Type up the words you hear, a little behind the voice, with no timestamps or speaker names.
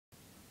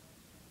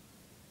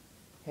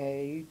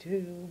Hey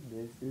YouTube,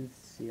 this is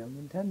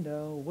CLN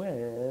Nintendo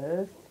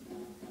with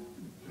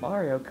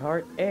Mario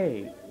Kart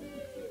 8.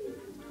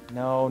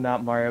 No,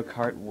 not Mario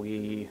Kart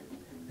Wii.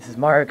 This is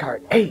Mario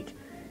Kart 8.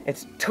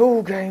 It's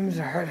 2 games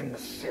ahead in the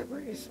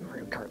series.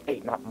 Mario Kart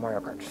 8, not Mario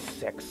Kart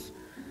 6. Let's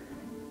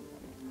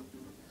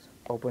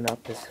open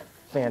up this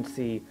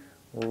fancy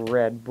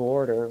red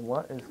border.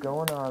 What is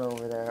going on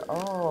over there?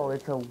 Oh,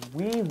 it's a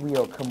Wii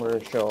Wheel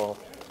commercial.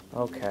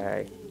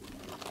 Okay.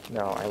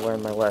 No, I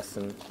learned my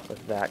lesson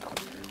with that.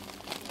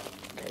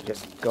 Okay,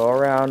 just go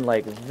around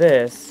like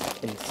this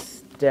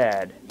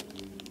instead.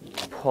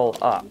 Pull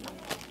up.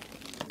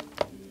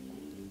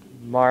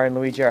 Mario and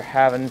Luigi are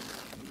having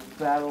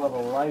battle of a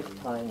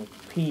lifetime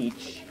with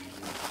Peach.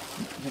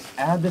 Just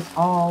add this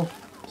all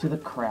to the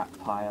crap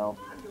pile.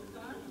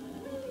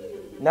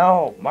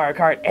 No, Mario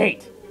Kart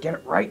 8! Get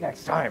it right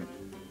next time,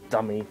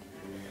 dummy.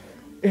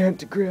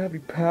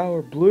 Anti-gravity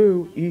power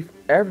blue.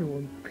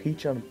 Everyone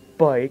Peach on a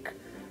bike.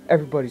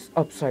 Everybody's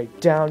upside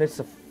down. It's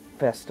a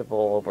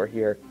festival over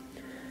here.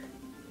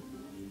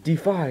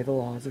 Defy the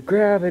laws of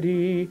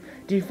gravity.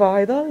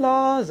 Defy the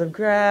laws of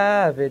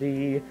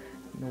gravity.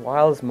 The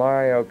wildest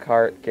Mario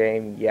Kart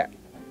game yet.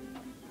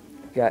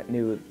 Got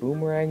new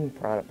Boomerang,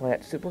 Piranha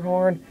Plant, Super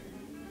Horn.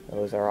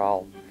 Those are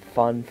all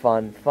fun,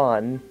 fun,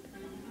 fun.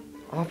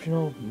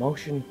 Optional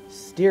motion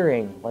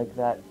steering, like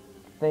that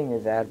thing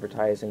is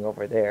advertising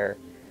over there.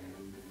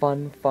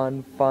 Fun,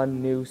 fun,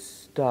 fun new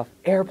stuff.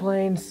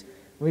 Airplanes.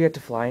 We get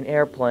to fly in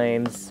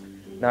airplanes.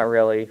 Not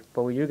really,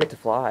 but we do get to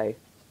fly.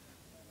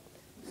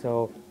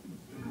 So,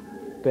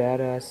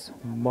 badass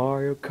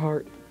Mario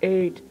Kart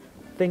 8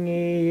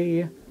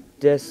 thingy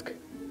disc.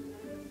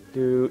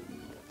 Dude.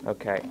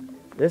 Okay.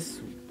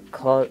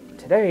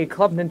 Today,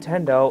 Club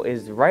Nintendo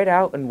is right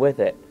out and with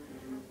it.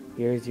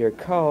 Here's your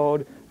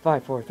code.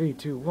 5, 4, 3,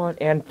 2, 1,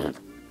 and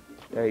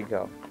there you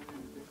go.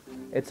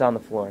 It's on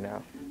the floor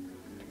now.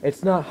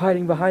 It's not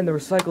hiding behind the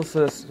recycle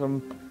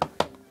system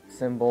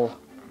symbol.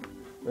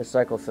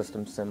 Recycle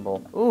system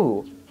symbol.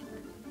 Ooh.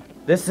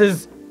 This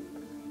is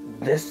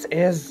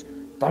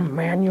the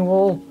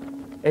manual.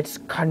 It's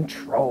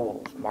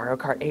controls. Mario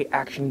Kart 8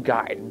 action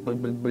guide. Blah,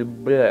 blah, blah,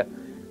 blah.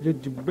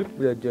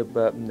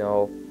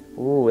 No.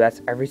 Ooh,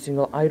 that's every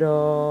single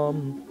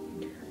item.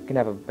 You can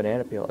have a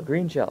banana peel, a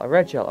green shell, a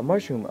red shell, a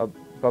mushroom, a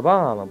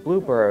bomb, a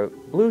blooper, a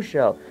blue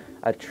shell,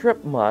 a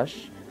trip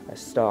mush, a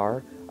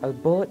star, a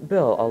bullet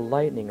bill, a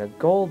lightning, a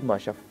gold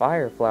mush, a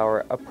fire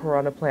flower, a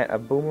piranha plant, a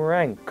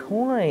boomerang,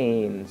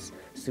 coins,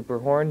 super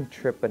horn,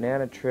 trip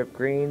banana, trip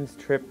greens,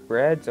 trip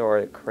reds, or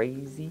the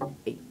crazy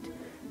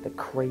 8. The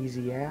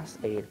crazy ass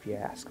 8, if you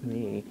ask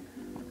me.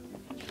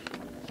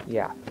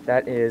 Yeah,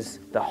 that is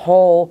the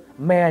whole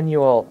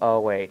manual.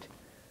 Oh, wait.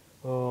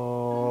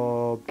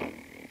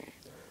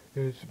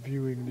 It's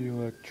viewing the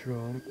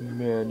electronic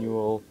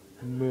manual.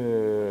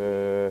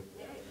 Meh.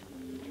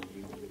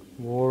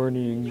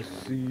 Warning,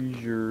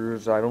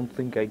 seizures. I don't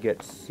think I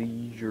get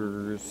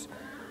seizures.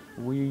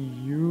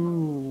 Wii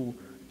U.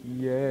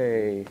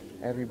 Yay.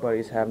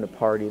 Everybody's having a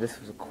party.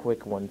 This was a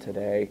quick one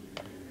today.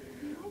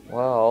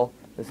 Well,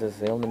 this is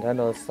Zelda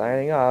Nintendo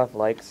signing off.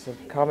 Like,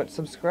 comment,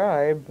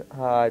 subscribe.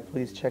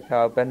 Please check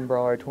out Ben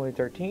Brawler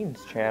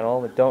 2013's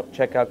channel, but don't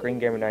check out Green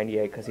Gamer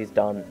 98 because he's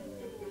done.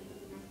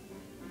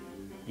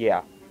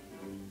 Yeah.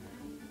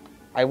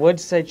 I would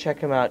say check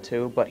him out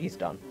too, but he's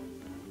done.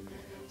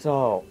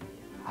 So,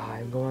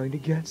 I'm going to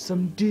get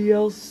some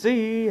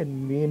DLC,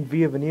 and me and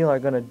Via Vanilla are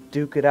going to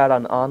duke it out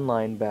on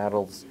online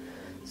battles.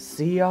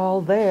 See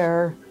y'all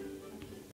there.